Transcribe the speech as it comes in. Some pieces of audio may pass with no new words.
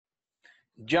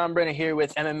John Brennan here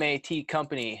with MMA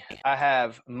Company. I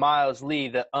have Miles Lee,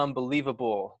 the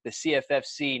unbelievable, the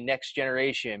CFFC next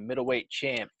generation middleweight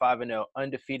champ, 5-0,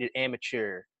 undefeated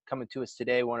amateur, coming to us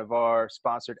today, one of our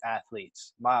sponsored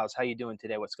athletes. Miles, how you doing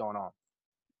today? What's going on?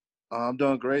 I'm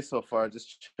doing great so far.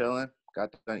 Just chilling.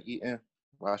 Got done eating,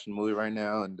 watching a movie right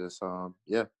now, and just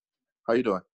yeah. How you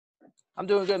doing? I'm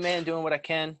doing good, man. Doing what I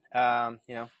can. Got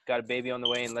a baby on the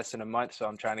way in less than a month, so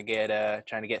I'm trying to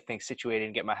get things situated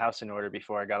and get my house in order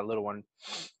before I got a little one.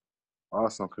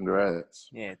 Awesome. Congrats.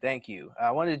 Yeah, thank you.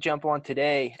 I wanted to jump on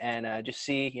today and just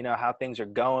see, how things are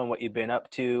going, what you've been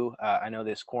up to. I know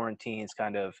this quarantine's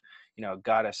kind of,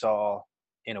 got us all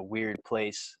in a weird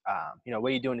place. What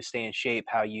are you doing to stay in shape?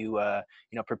 How you,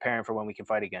 preparing for when we can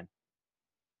fight again?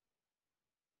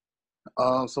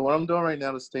 So what I'm doing right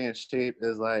now to stay in shape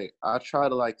is I try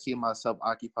to keep myself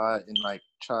occupied and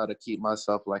try to keep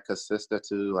myself consistent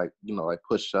to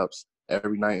push-ups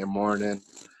every night and morning,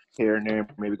 here and there,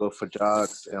 maybe go for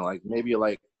jogs and as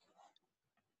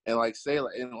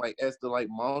the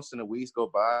months and the weeks go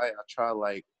by, I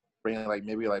try bring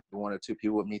maybe one or two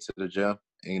people with me to the gym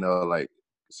and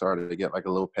started to get a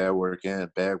little pad work in,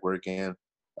 bag work in,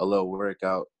 a little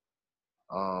workout.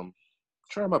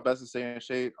 Trying my best to stay in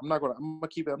shape. I'm not gonna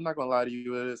lie to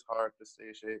you, it is hard to stay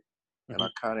in shape. And I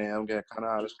kinda am getting kinda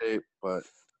out of shape, but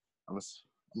I'm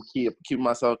keeping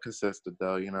myself consistent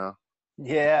though,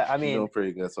 Yeah, I I'm mean, doing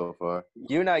pretty good so far.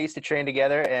 you and I used to train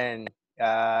together, and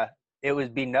it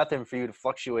would be nothing for you to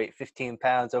fluctuate 15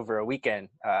 pounds over a weekend.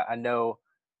 I know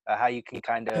how you can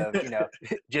kind of,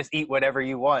 just eat whatever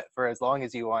you want for as long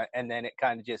as you want, and then it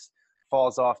kind of just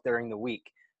falls off during the week.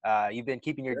 You've been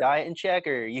keeping your diet in check,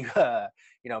 or are you,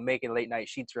 making late night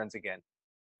sheets runs again?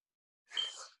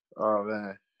 Oh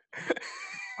man.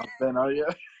 I've been out here.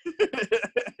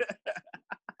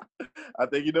 I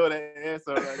think you know that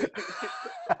answer already.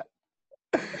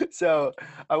 So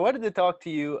I wanted to talk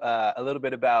to you a little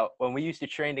bit about when we used to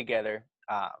train together.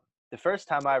 The first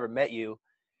time I ever met you,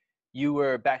 you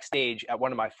were backstage at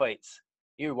one of my fights.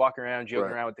 You were walking around, joking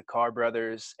Right. around with the Carr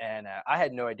brothers, and I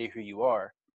had no idea who you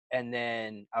are. And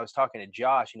then I was talking to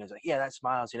Josh, and he was like, "Yeah, that's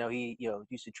Miles. He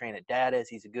used to train at Dada's.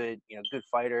 He's a good good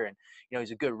fighter, and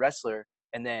he's a good wrestler."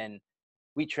 And then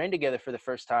we trained together for the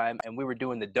first time, and we were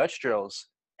doing the Dutch drills.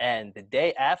 And the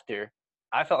day after,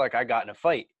 I felt like I got in a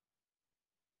fight,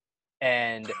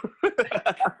 and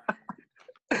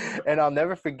and I'll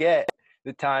never forget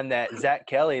the time that Zach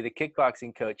Kelly, the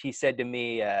kickboxing coach, he said to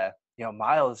me,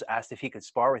 Miles asked if he could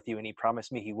spar with you, and he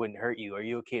promised me he wouldn't hurt you. Are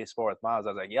you okay to spar with Miles? I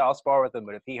was like, yeah, I'll spar with him,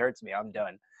 but if he hurts me, I'm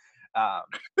done.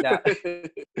 Now,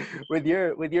 with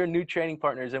your new training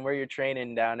partners and where you're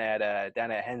training down at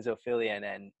Henzo Filian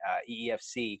and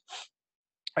EEFC,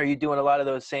 are you doing a lot of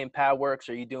those same pad works?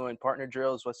 Are you doing partner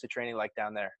drills? What's the training like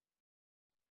down there?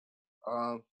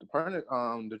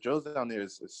 The drills down there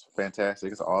is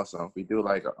fantastic. It's awesome. We do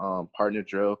partner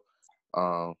drill,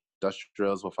 Dutch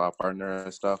drills with our partner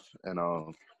and stuff, and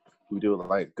we do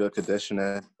good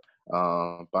conditioning,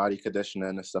 body conditioning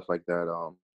and stuff like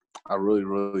that. I really,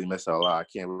 really miss it a lot. I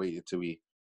can't wait until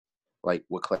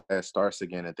when class starts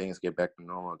again and things get back to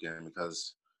normal again,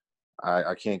 because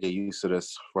I can't get used to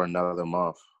this for another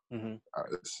month. Mm-hmm.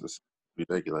 It's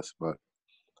ridiculous, but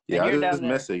And yeah, I you're down just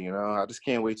there. miss it. I just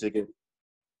can't wait to get.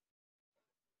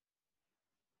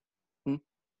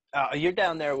 You're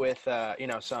down there with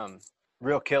some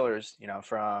real killers,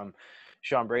 from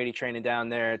Sean Brady training down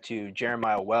there to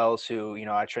Jeremiah Wells, who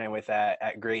I train with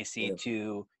at Gracie, Yeah.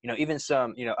 to even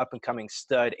some up and coming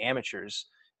stud amateurs.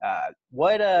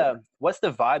 What's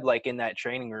the vibe like in that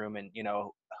training room, and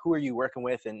who are you working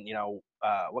with, and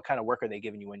what kind of work are they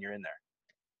giving you when you're in there?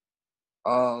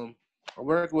 I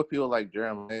work with people like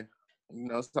Jeremiah.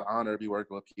 It's an honor to be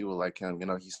working with people like him.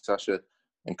 He's such an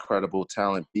incredible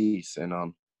talent beast,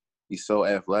 and he's so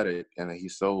athletic, and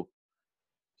he's so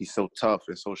tough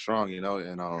and so strong.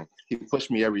 And he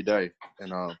pushed me every day,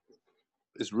 and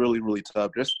it's really, really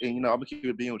tough. I'm gonna keep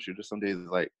it being with you. Just some days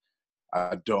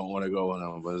I don't want to go with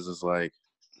him, but it's just I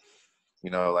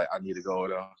need to go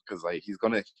with him because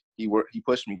he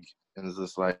pushed me, and it's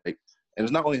just and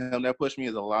it's not only him that pushed me.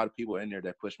 There's a lot of people in there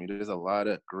that pushed me. There's a lot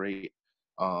of great,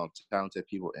 talented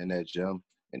people in that gym,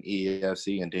 and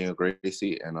EFC and Daniel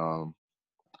Gracie, and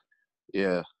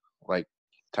yeah,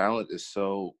 talent is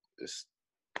it's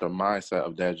the mindset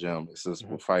of that gym. It's just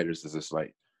with fighters. It's just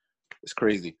it's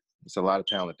crazy. It's a lot of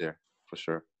talent there for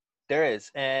sure. There is,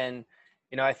 and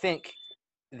I think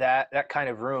that kind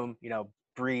of room,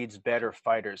 breeds better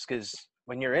fighters, because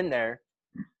when you're in there,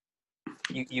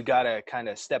 you got to kind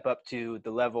of step up to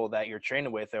the level that you're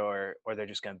training with, or they're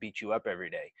just going to beat you up every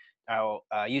day.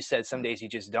 you said some days you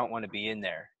just don't want to be in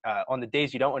there. On the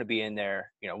days you don't want to be in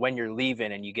there, when you're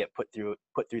leaving and you get put through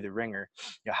the ringer,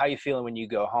 how you feeling when you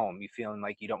go home? You feeling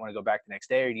like you don't want to go back the next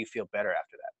day, or do you feel better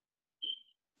after that?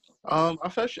 I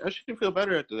actually feel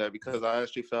better after that because I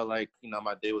actually felt like,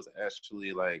 my day was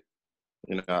actually like,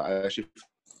 I actually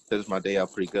finished my day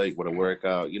out pretty good with a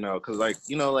workout, because like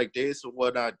days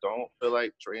when I don't feel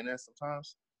like training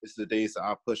sometimes, it's the days that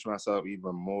I push myself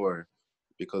even more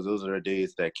because those are the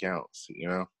days that counts,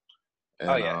 And,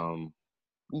 Oh yeah.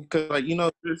 because like,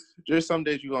 there's some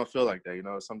days you're going to feel like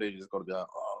that, some days you're just going to be like,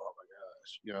 oh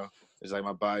my gosh, it's like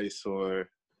my body's sore.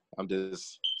 I'm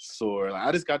just sore. Like,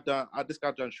 I just got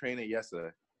done training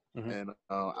yesterday. Mm-hmm. And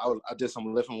I did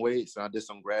some lifting weights and I did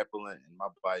some grappling, and my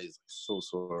body is so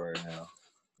sore right now.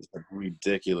 It's like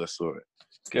ridiculous sore.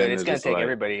 Good. It's going to take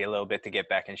everybody a little bit to get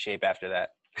back in shape after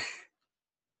that.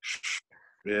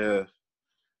 Yeah.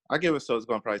 I give it so it's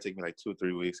going to probably take me like 2 or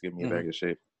 3 weeks to get me back in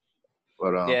shape.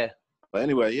 But yeah. But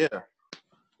anyway, yeah.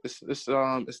 It's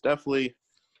definitely,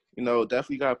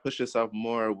 definitely got to push yourself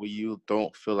more when you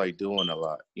don't feel like doing a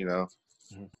lot,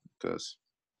 because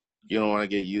you don't want to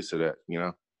get used to that,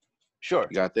 Sure.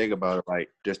 You got to think about it. Like,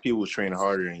 there's people who train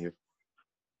harder than you.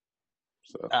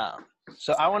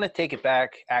 So I want to take it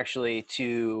back actually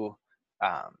to,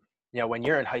 when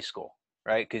you're in high school,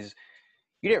 right? Because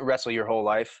you didn't wrestle your whole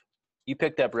life. You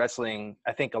picked up wrestling,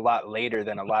 I think, a lot later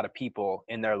than a lot of people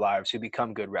in their lives who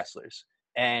become good wrestlers.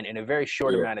 And in a very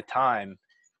short amount of time,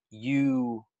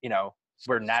 you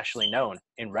were nationally known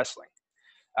in wrestling.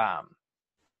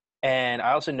 And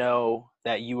I also know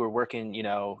that you were working, you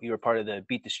were part of the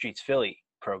Beat the Streets Philly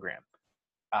program.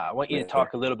 I want you to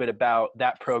talk a little bit about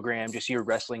that program, just your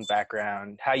wrestling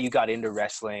background, how you got into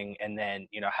wrestling, and then,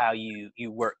 how you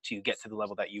worked to get to the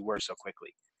level that you were so quickly.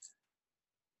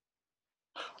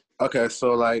 Okay,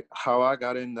 so like how I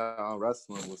got into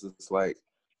wrestling was just like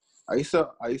I used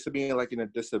to be in a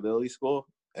disability school,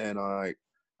 and I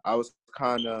was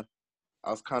kind of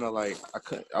like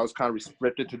I was kind of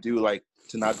restricted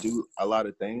to not do a lot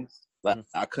of things. Like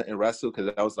I couldn't wrestle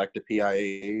because I was like the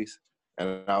PIAs,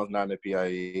 and I was not in the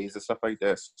PIAs and stuff like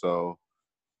that. So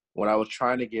when I was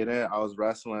trying to get in, I was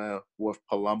wrestling with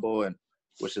Palumbo,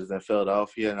 which is in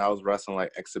Philadelphia, and I was wrestling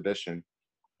like exhibition.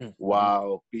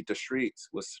 While Beat the Streets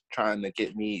was trying to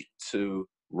get me to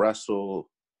wrestle,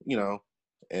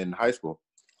 in high school,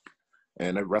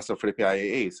 and I wrestled for the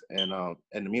PIAAs.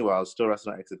 And meanwhile, I was still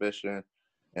wrestling exhibition,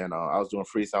 and I was doing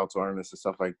freestyle tournaments and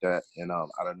stuff like that. And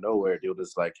out of nowhere, they were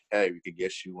just like, "Hey, we could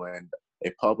get you in a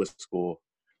public school,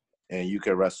 and you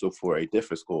can wrestle for a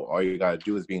different school. All you gotta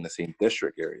do is be in the same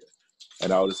district area."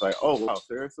 And I was just like, "Oh wow,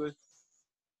 seriously?"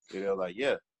 And they were like,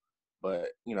 "Yeah." But,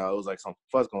 it was like some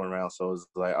fuzz going around. So it was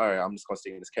like, all right, I'm just going to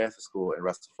stay in this Catholic school and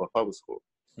wrestle for a public school.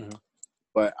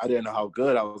 But I didn't know how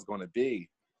good I was going to be.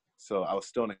 So I was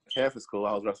still in a Catholic school.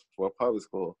 I was wrestling for a public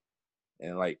school.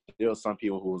 And, like, there were some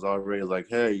people who was already like,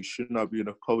 hey, you should not be in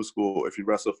a public school if you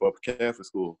wrestle for a Catholic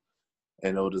school.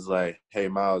 And it was just like, hey,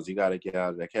 Miles, you got to get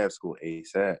out of that Catholic school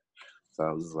ASAP. So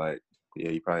I was like, yeah,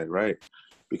 you're probably right.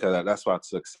 Because that's why I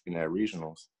took at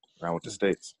regionals around with the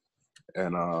states.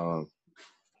 And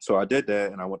so I did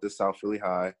that, and I went to South Philly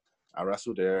High. I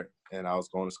wrestled there, and I was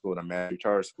going to school at a Matthew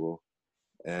Charter School.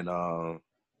 And to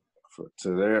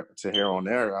here on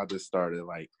there, I just started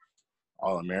like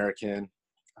All-American.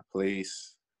 I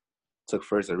placed, took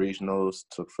first at regionals,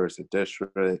 took first at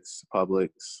districts,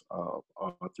 publics, all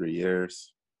 3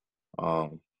 years.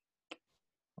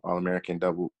 All-American,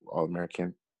 double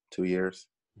All-American 2 years.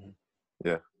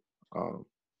 Yeah.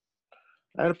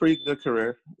 I had a pretty good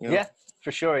career. Yeah,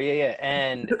 for sure. Yeah.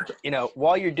 And,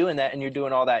 while you're doing that and you're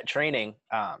doing all that training,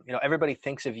 everybody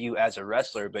thinks of you as a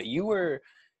wrestler, but you were,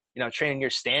 training your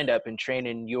stand-up and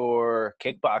training your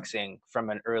kickboxing from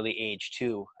an early age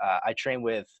too. I trained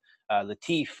with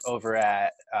Latif over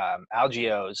at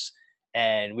Algio's,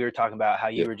 and we were talking about how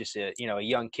you were just a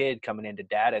young kid coming into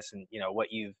Datus, and,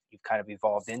 what you've kind of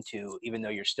evolved into, even though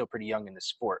you're still pretty young in the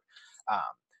sport.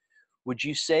 Would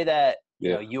you say that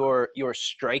your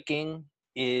striking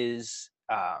is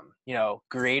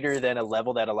greater than a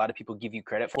level that a lot of people give you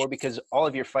credit for? Because all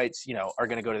of your fights are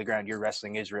going to go to the ground. Your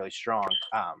wrestling is really strong.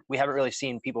 We haven't really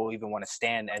seen people even want to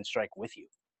stand and strike with you.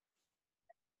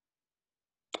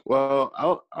 Well,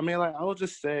 I would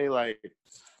just say like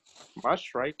my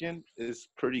striking is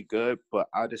pretty good, but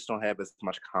I just don't have as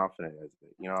much confidence as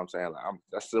it. You know what I'm saying? Like,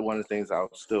 that's still one of the things I'm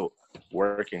still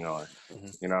working on.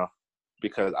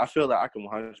 Because I feel that I can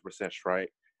 100%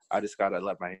 strike. I just gotta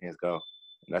let my hands go.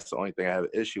 And that's the only thing I have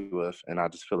an issue with. And I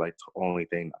just feel like the only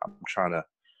thing I'm trying to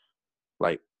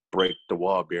like break the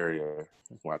wall barrier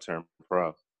when I turn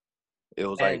pro. it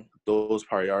was And like those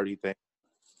priority things.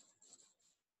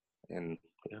 And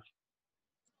yeah,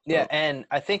 yeah, so and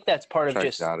I think that's part of try to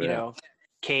get just, out of that.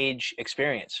 cage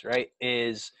experience, right?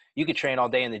 Is you could train all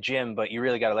day in the gym, but you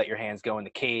really got to let your hands go in the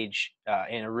cage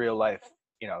in a real life,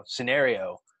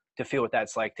 scenario to feel what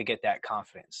that's like to get that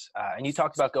confidence. And you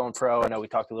talked about going pro. I know we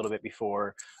talked a little bit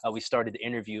before we started the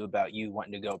interview about you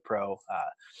wanting to go pro.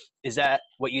 Is that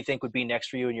what you think would be next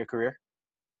for you in your career?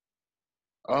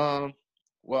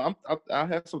 Well, I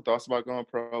have some thoughts about going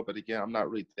pro, but again, I'm not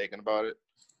really thinking about it.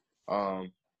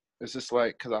 Um, it's just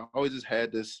like because I always just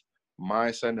had this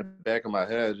mindset in the back of my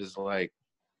head, just like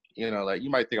like you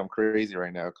might think I'm crazy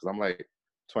right now because I'm like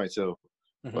 22,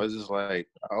 Hmm. but it's just like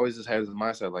I always just had this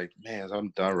mindset, like, man, I'm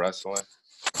done wrestling.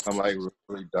 I'm like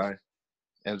really done,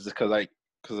 and it's just because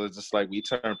it's just like we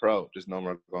turn pro, just no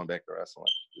more going back to wrestling.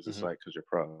 It's just Hmm. like because you're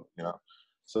pro.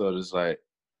 So it's like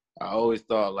I always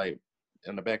thought like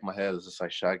in the back of my head it's just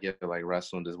like should I get like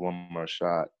wrestling just one more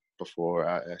shot before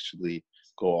I actually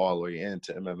go all the way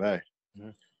into MMA, Hmm.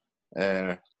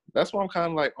 and that's why I'm kind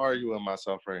of like arguing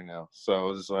myself right now.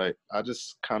 So it's like I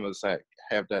just kind of just like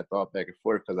have that thought back and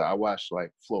forth because I watch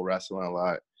like Flow Wrestling a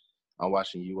lot. I'm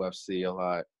watching UFC a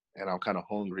lot, and I'm kind of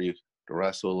hungry to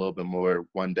wrestle a little bit more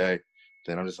one day.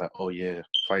 Then I'm just like, oh yeah,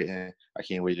 fighting. I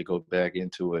can't wait to go back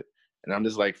into it. And I'm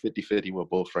just like 50-50 with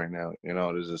both right now.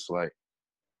 It's just like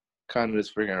kind of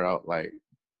just figuring out like,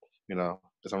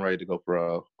 if I'm ready to go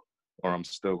pro or I'm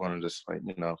still going to just like,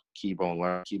 keep on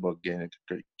learning, keep on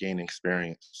gaining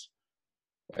experience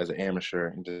as an amateur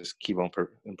and just keep on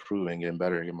improving, getting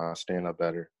better, get my stand up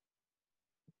better,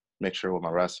 make sure with my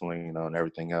wrestling, and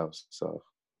everything else. So,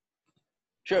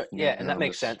 Sure. Yeah, and that I'm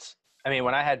makes just, sense. I mean,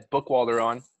 when I had Bookwalder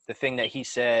on, the thing that he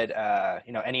said,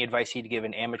 any advice he'd give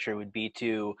an amateur would be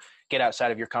to get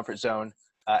outside of your comfort zone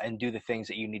and do the things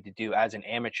that you need to do as an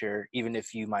amateur, even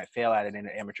if you might fail at it in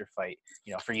an amateur fight.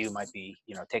 For you might be,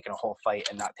 taking a whole fight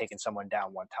and not taking someone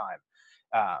down one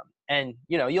time. And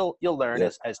you'll learn yeah,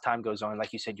 as time goes on.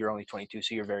 Like you said, you're only 22,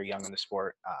 so you're very young in the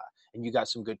sport, and you got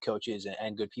some good coaches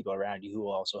and good people around you who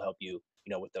will also help you,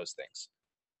 with those things.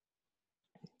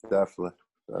 definitely,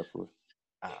 definitely.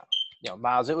 Uh,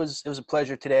 Miles, it was a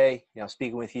pleasure today.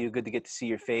 Speaking with you. Good to get to see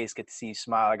your face, get to see you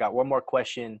smile. I got one more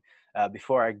question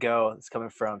before I go. It's coming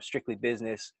from Strictly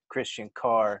Business, Christian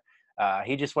Carr.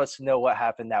 He just wants to know what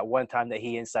happened that one time that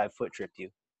he inside foot tripped you.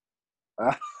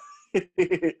 All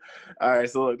right,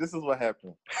 so look, this is what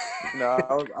happened. I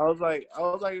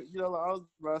was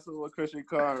wrestling with Christian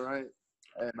Carr, right?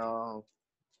 And out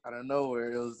of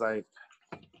nowhere, it was like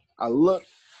I looked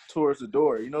towards the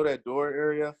door. You know that door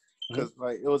area? Hmm. Because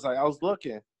like it was like I was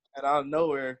looking, and out of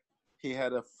nowhere, he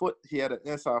had an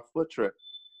inside foot trip.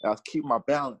 And I was keeping my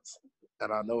balance,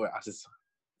 and out of nowhere, I just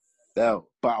fell.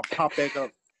 But I popped back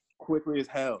up quickly as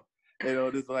hell.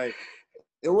 Just like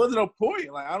it wasn't a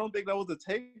point. Like I don't think that was a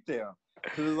takedown.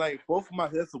 Cause it's like both of my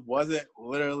hips wasn't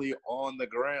literally on the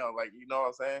ground. Like you know what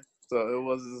I'm saying? So it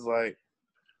was just like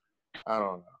I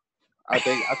don't know. I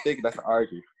think that's an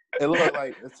argument. It looked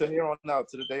like to here on out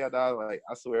to the day I die. Like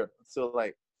I swear, until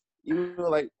like even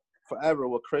like forever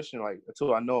with Christian. Like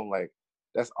until I know him, like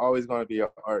that's always going to be an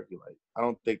argument. Like I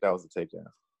don't think that was a takedown.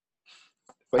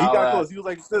 But he I'll got close. He was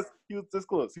like this. He was this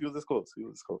close. He was this close. He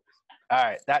was this close. All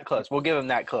right, that close. We'll give him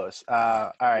that close. All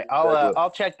right, That close.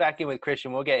 I'll check back in with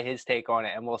Christian. We'll get his take on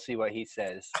it, and we'll see what he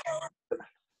says.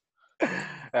 All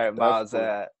right, Miles.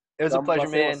 Definitely. It was a I'm about pleasure,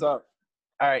 to say what's man. up.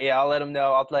 All right, yeah, I'll let him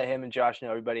know. I'll let him and Josh know.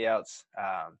 Everybody else.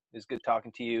 It was good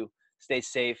talking to you. Stay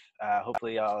safe.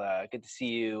 Hopefully, I'll get to see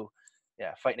you.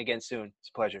 Yeah, fighting again soon. It's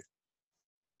a pleasure.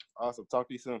 Awesome. Talk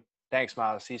to you soon. Thanks,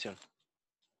 Miles. See you soon.